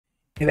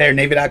Hey there,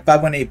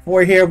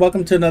 NavyDoc5184 here.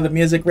 Welcome to another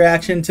music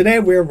reaction. Today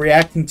we're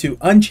reacting to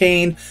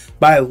Unchained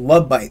by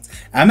Lovebites.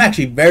 I'm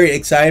actually very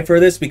excited for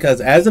this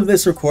because as of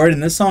this recording,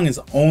 this song is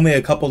only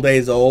a couple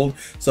days old.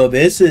 So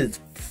this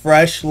is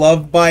fresh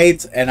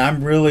Lovebites and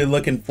I'm really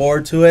looking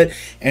forward to it.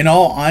 In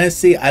all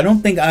honesty, I don't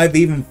think I've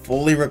even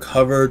fully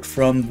recovered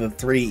from the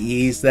 3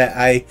 E's that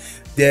I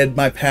did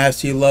my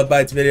past few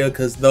Lovebites video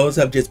because those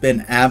have just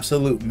been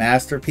absolute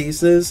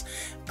masterpieces.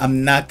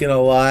 I'm not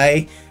gonna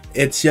lie.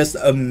 It's just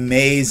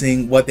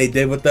amazing what they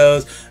did with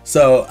those.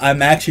 So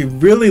I'm actually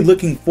really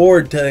looking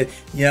forward to,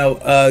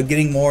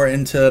 getting more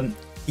into,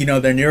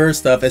 their newer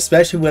stuff,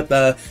 especially with,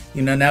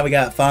 now we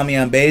got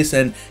Fami on bass.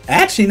 And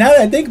actually, now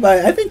that I think about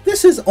it, I think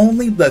this is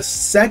only the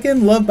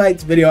second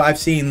Lovebites video I've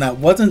seen that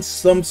wasn't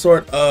some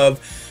sort of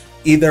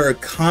either a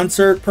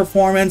concert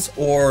performance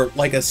or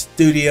like a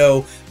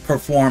studio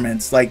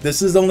performance. Like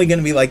this is only going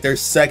to be like their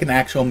second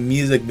actual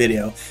music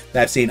video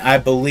that I've seen, I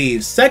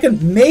believe.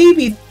 Second,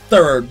 maybe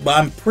third, but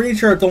I'm pretty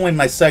sure it's only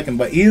my second.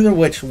 But either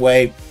which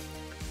way,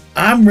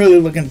 I'm really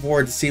looking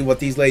forward to see what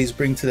these ladies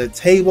bring to the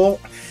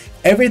table.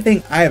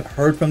 Everything I have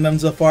heard from them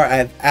so far, I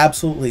have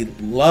absolutely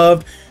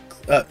loved.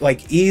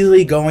 Like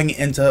easily going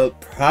into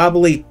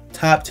probably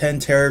top 10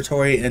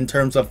 territory in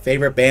terms of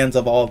favorite bands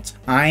of all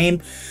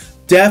time.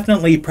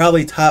 Definitely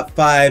probably top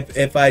 5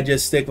 if I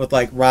just stick with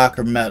like rock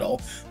or metal.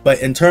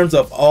 But in terms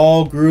of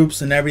all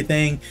groups and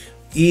everything,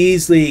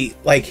 easily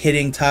like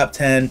hitting top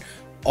 10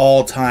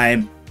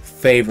 all-time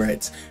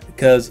favorites,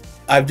 because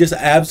I've just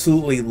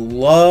absolutely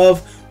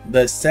love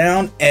the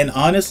sound. And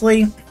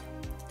honestly,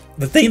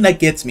 the thing that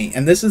gets me,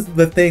 and this is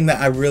the thing that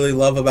I really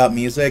love about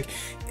music,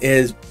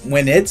 is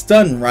when it's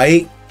done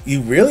right, you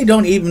really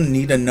don't even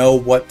need to know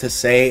what to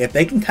say. If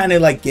they can kind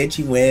of like get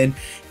you in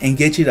and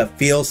get you to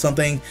feel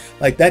something,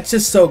 like that's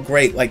just so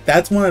great. Like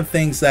that's one of the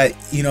things that,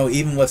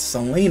 even with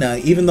Selena,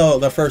 even though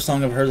the first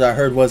song of hers I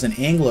heard was in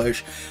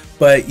English,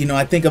 but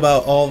I think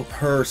about all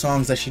her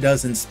songs that she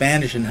does in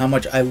Spanish and how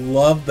much I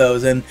love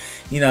those. And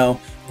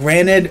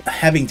granted,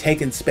 having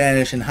taken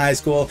Spanish in high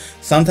school,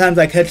 sometimes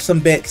I catch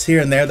some bits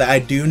here and there that I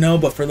do know,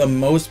 but for the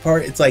most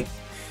part, it's like,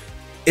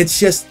 it's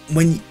just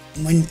when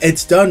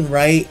it's done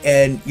right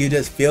and you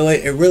just feel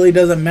it, it really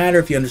doesn't matter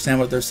if you understand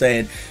what they're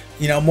saying,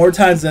 more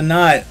times than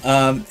not.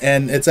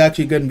 And it's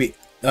actually going to be,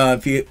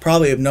 if you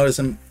probably have noticed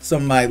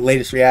some of my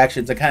latest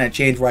reactions, I kind of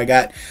changed where I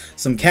got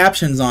some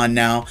captions on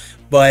now.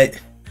 But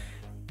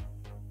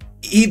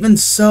even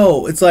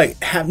so, it's like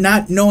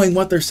not knowing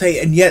what they're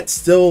saying and yet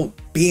still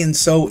being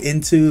so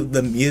into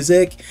the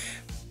music.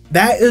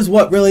 That is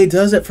what really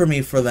does it for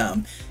me for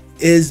them,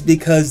 is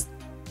because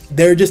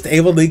they're just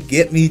able to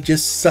get me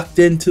just sucked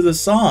into the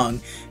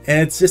song, and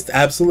it's just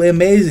absolutely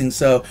amazing.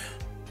 So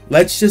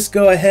let's just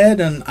go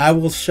ahead and I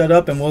will shut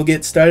up and we'll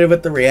get started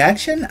with the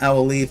reaction. I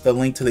will leave the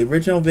link to the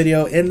original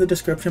video in the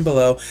description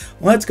below.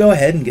 Let's go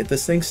ahead and get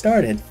this thing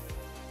started.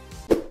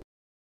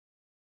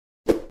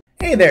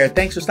 Hey there,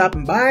 thanks for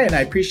stopping by and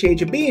I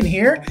appreciate you being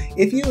here.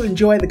 If you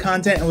enjoy the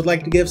content and would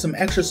like to give some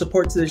extra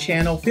support to the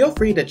channel, feel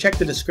free to check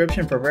the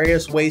description for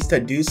various ways to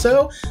do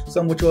so,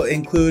 some which will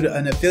include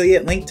an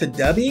affiliate link to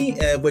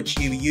Dubby, which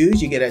you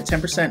use, you get a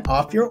 10%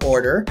 off your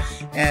order,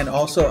 and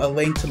also a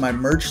link to my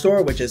merch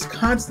store, which is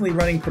constantly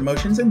running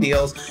promotions and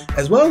deals,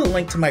 as well as a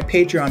link to my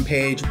Patreon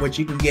page, which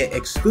you can get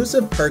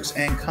exclusive perks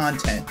and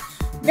content.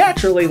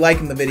 Naturally,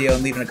 liking the video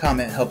and leaving a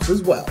comment helps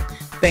as well.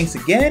 Thanks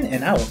again,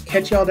 and I will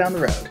catch y'all down the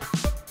road.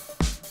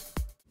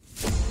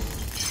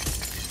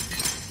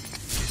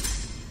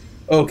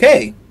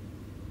 Okay,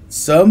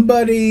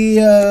 somebody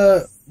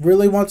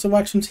really wants to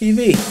watch some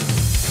TV.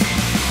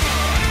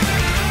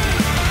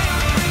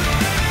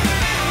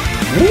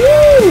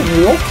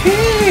 Woo,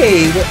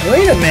 okay,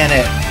 wait a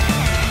minute.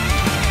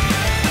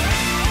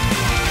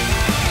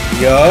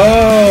 Yo,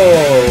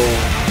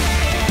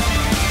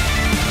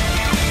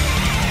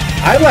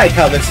 I like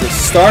how this is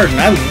starting.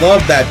 I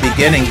love that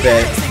beginning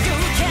bit.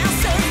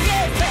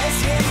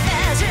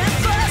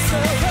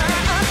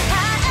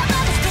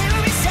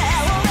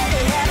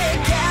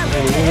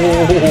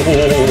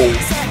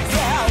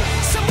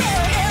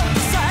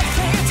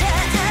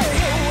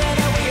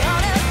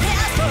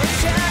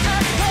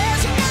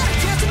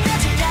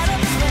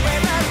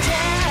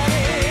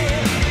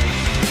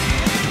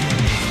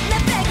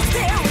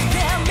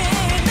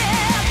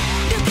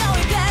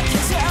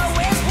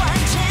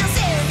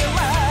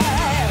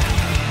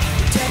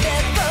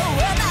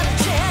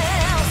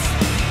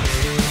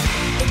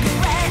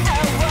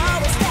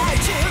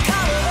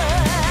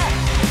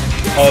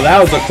 Oh,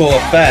 that was a cool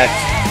effect.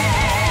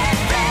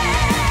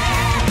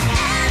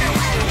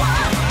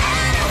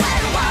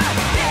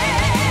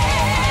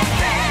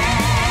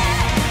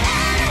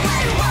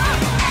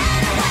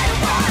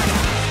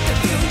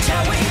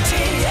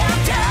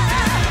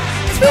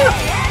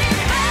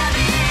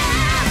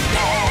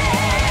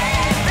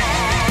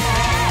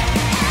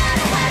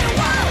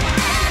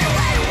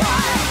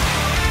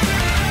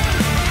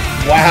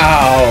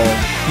 Wow.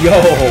 Yo.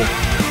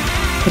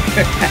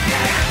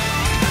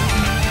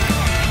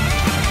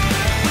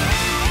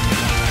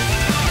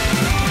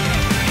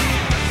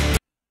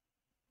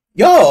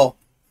 Yo.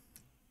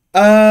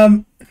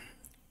 Um,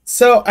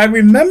 so I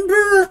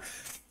remember,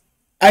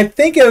 I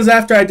think it was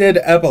after I did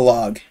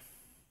Epilogue.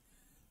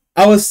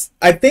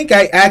 I think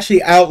I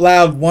actually out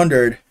loud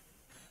wondered,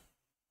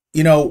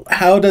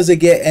 how does it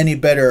get any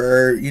better?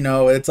 Or,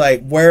 it's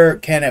like, where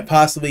can it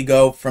possibly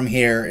go from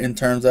here in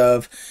terms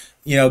of,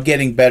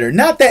 getting better?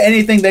 Not that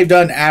anything they've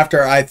done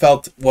after I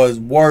felt was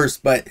worse,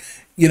 but,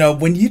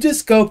 when you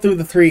just go through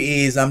the three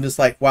E's, I'm just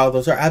like, wow,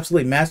 those are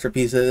absolutely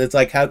masterpieces. It's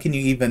like, how can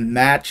you even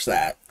match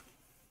that?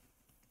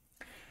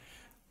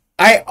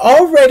 I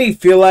already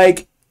feel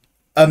like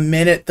a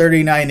minute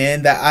 39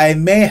 in that I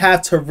may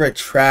have to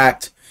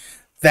retract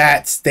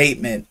that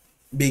statement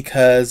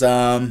because,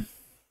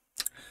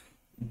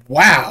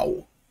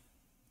 wow.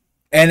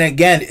 And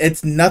again,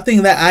 it's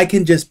nothing that I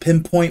can just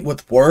pinpoint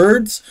with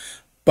words,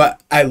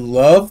 but I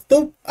love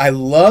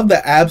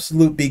the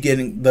absolute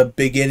beginning, the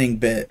beginning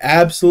bit.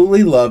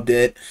 Absolutely loved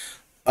it.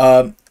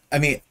 I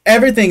mean,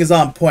 everything is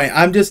on point.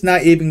 I'm just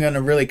not even going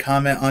to really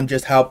comment on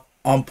just how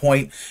on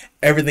point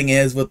everything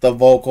is with the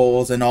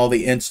vocals and all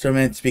the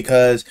instruments,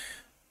 because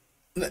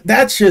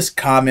that's just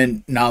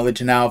common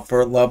knowledge now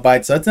for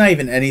Lovebites. So that's not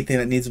even anything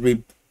that needs to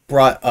be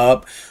brought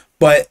up.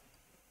 But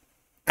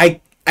I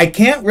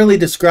can't really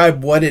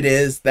describe what it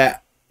is,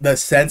 that the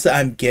sense that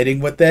I'm getting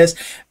with this,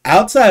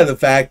 outside of the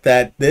fact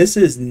that this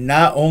is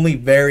not only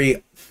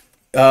very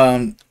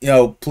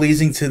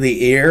pleasing to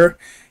the ear,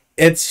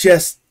 it's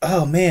just,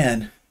 oh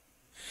man.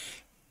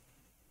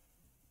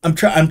 I'm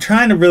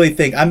trying to really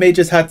think. I may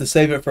just have to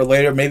save it for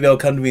later. Maybe it'll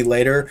come to me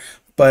later.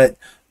 But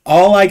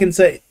all I can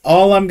say,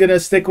 all I'm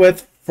gonna stick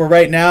with for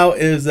right now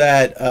is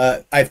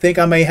that I think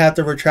I may have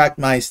to retract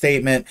my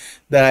statement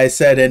that I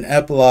said in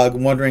Epilogue,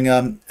 wondering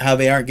how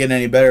they aren't getting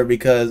any better,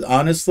 because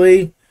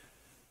honestly,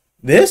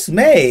 this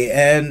may,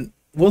 and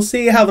we'll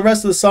see how the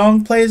rest of the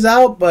song plays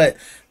out, but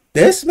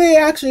this may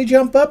actually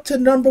jump up to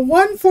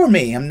 #1 for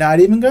me. I'm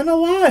not even gonna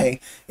lie.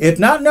 If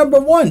not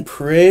 #1,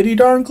 pretty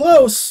darn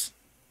close.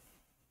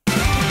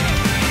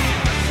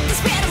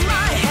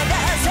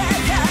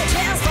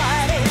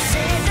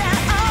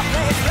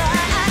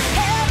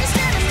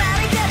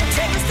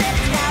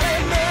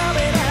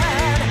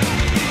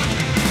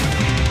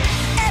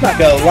 Not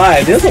gonna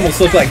lie, this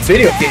almost looks like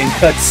video game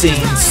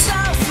cutscenes.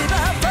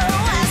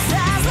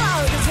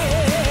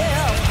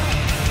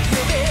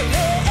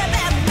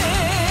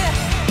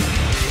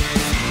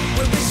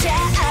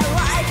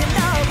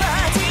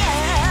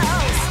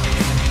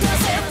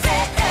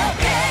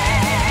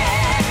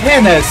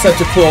 Man, that is such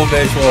a cool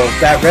visual.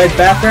 That red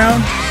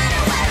background.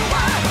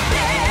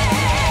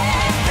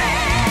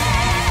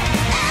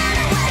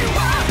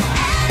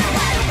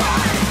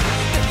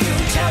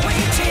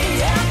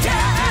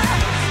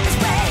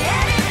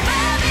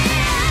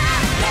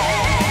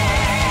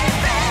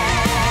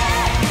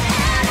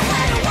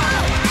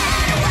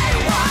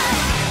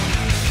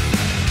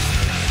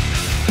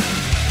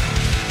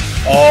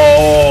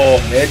 Oh,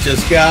 it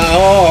just got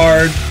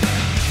hard.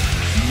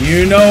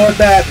 You know what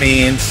that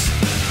means.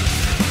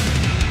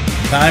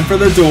 Time for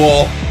the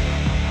duel.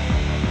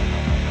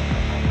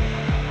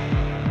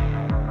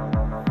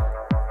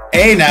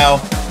 Hey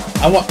now,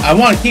 I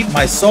want to keep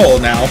my soul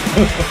now.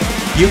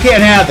 You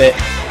can't have it.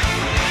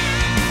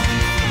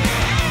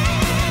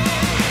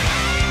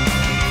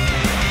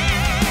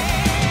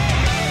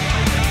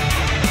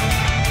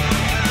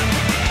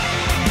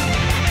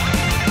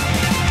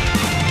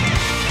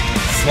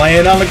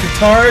 Slaying on the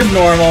guitar is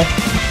normal.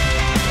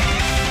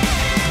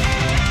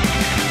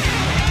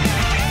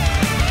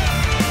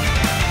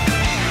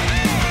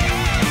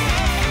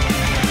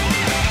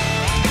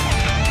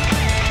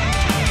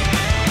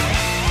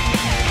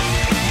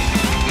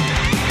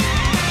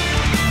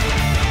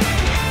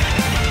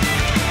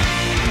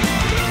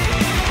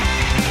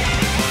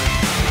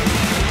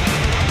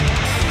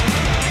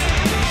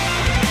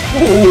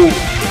 Ooh.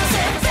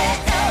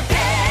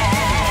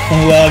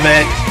 Love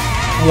it.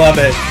 Love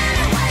it.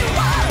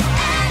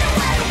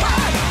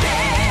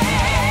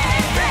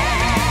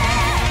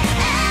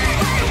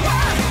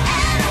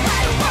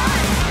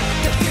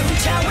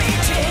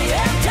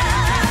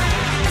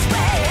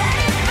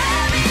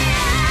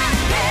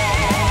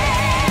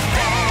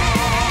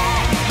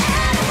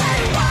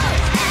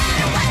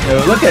 Yo,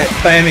 look at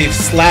Fammy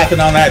slapping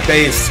on that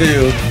bass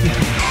too.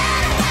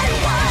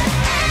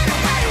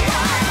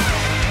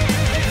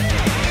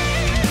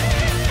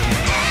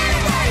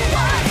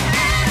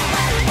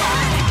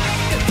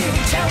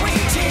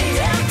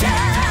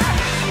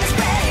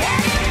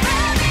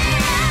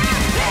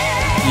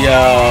 Yo,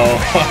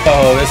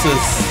 oh, this is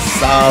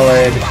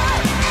solid.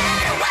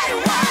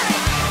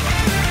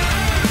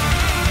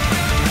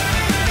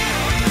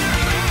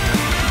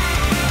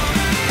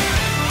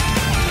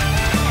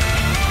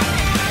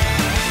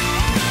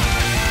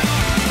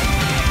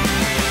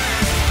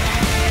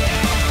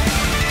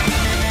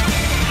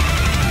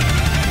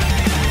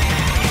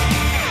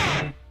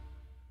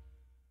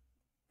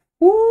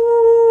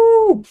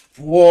 Woo,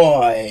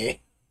 boy.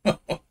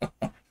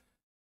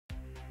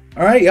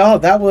 Alright, y'all,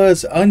 that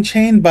was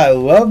Unchained by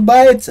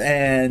Lovebites,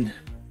 and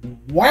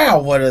wow,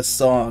 what a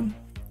song.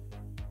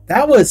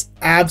 That was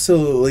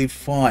absolutely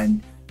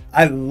fun.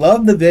 I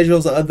love the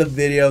visuals of the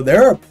video.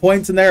 There are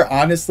points in there,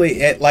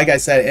 honestly, like I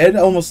said, it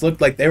almost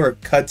looked like they were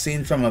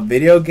cutscenes from a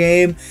video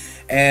game.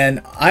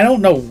 And I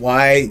don't know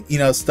why, you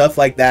know, stuff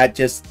like that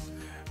just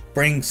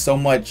brings so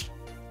much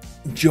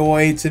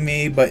joy to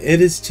me, but it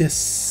is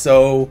just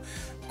so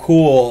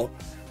cool.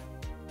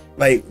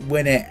 Like,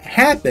 when it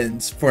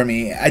happens for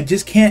me, I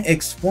just can't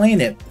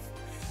explain it.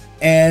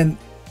 And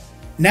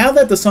now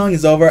that the song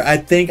is over, I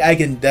think I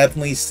can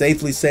definitely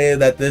safely say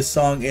that this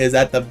song is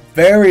at the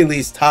very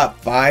least top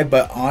 5,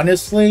 but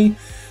honestly,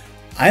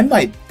 I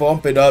might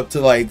bump it up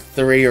to like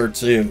 3 or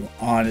 2,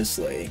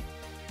 honestly.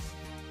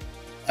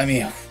 I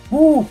mean,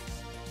 whew.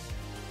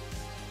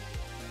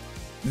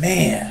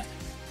 Man,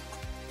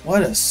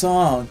 what a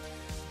song.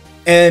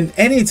 And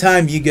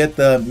anytime you get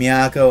the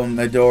Miyako and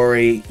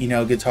Midori, you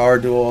know, guitar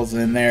duels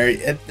in there,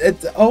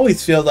 it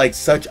always feels like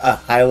such a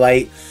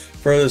highlight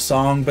for the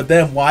song. But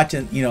then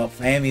watching, you know,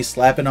 Fami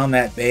slapping on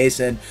that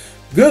bass, and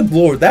good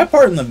lord, that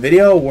part in the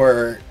video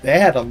where they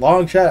had a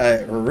long shot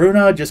at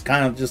Aruna just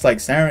kind of just like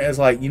staring, it's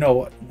like, you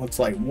know, what's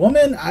like,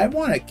 woman, I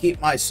want to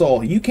keep my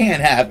soul, you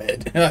can't have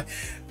it.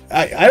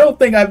 I don't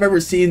think I've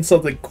ever seen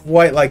something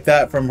quite like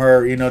that from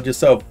her, you know, just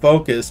so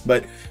focused.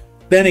 But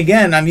then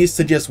again, I'm used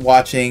to just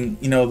watching,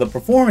 you know, the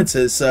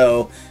performances,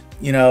 so,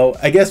 you know,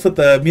 I guess with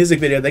the music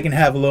video they can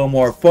have a little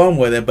more fun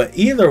with it. But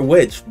either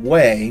which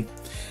way,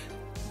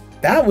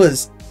 that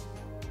was,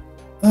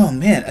 oh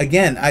man,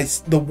 again,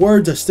 the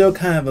words are still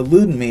kind of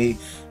eluding me.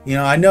 You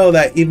know, I know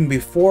that even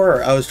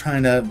before I was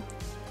trying to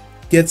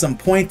get some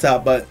points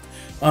out, but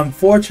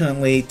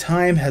unfortunately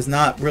time has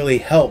not really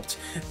helped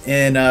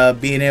in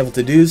being able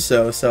to do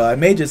so. So I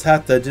may just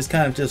have to just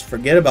kind of just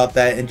forget about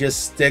that and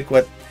just stick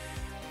with,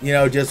 you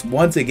know, just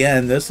once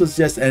again, this was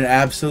just an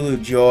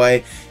absolute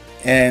joy,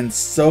 and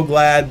so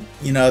glad,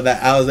 you know,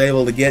 that I was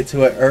able to get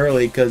to it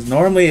early, because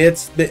normally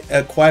it's been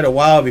quite a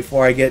while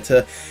before I get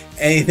to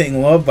anything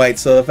Lovebites.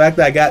 So the fact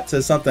that I got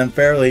to something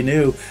fairly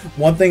new,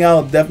 one thing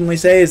I'll definitely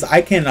say is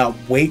I cannot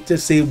wait to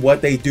see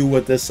what they do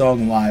with this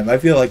song live. I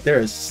feel like there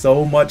is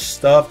so much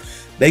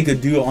stuff they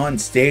could do on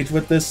stage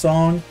with this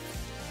song.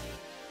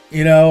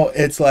 You know,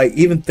 it's like,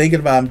 even thinking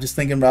about, I'm just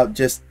thinking about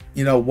just,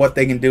 you know, what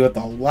they can do with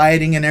the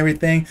lighting and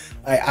everything.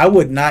 I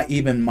would not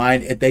even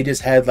mind if they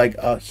just had like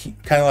a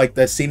kind of like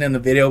the scene in the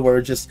video where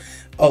it's just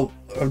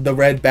the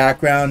red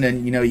background,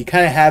 and, you know, you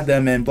kind of have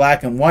them in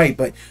black and white,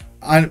 but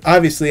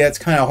obviously that's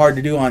kind of hard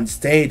to do on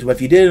stage. But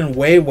if you did it in a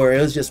way where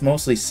it was just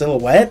mostly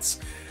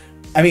silhouettes,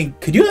 I mean,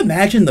 could you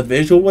imagine the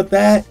visual with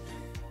that?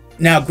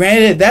 Now,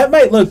 granted, that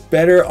might look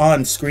better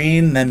on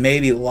screen than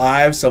maybe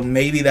live, so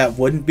maybe that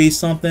wouldn't be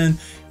something,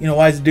 you know,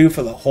 wise to do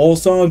for the whole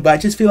song. But I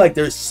just feel like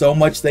there's so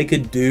much they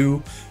could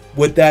do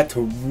with that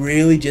to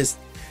really just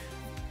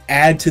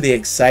add to the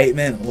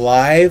excitement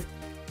live.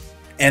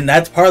 And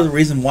that's part of the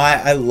reason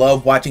why I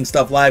love watching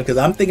stuff live, because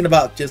I'm thinking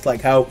about just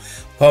like how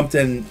pumped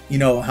and, you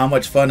know, how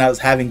much fun I was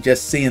having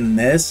just seeing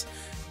this.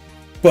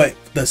 But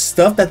the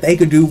stuff that they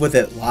could do with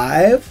it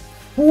live,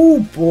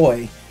 oh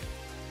boy.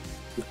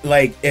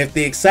 Like, if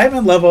the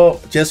excitement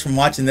level just from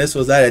watching this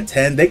was at a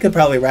 10, they could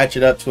probably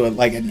ratchet up to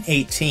like an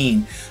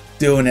 18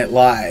 doing it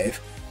live.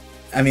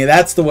 I mean,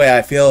 that's the way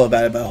I feel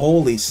about it. But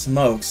holy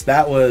smokes,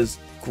 that was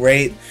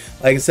great.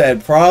 Like I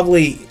said,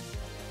 probably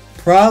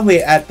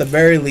at the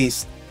very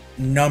least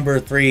number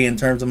 3 in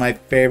terms of my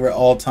favorite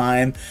all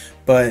time.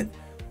 But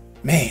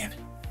man,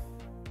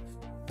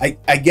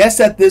 I guess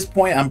at this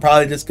point I'm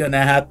probably just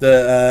gonna have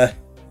to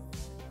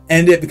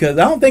end it, because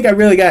I don't think I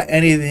really got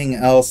anything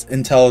else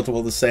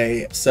intelligible to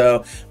say.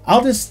 So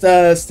I'll just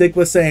stick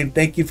with saying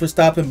thank you for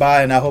stopping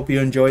by, and I hope you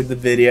enjoyed the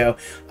video.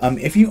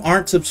 If you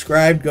aren't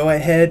subscribed, go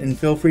ahead and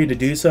feel free to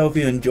do so if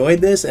you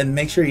enjoyed this, and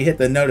make sure you hit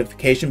the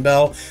notification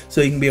bell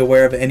so you can be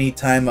aware of any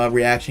time a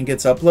reaction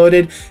gets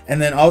uploaded.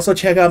 And then also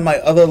check out my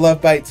other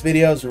Lovebites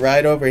videos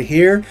right over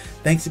here.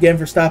 Thanks again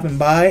for stopping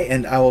by,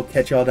 and I will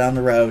catch y'all down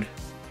the road.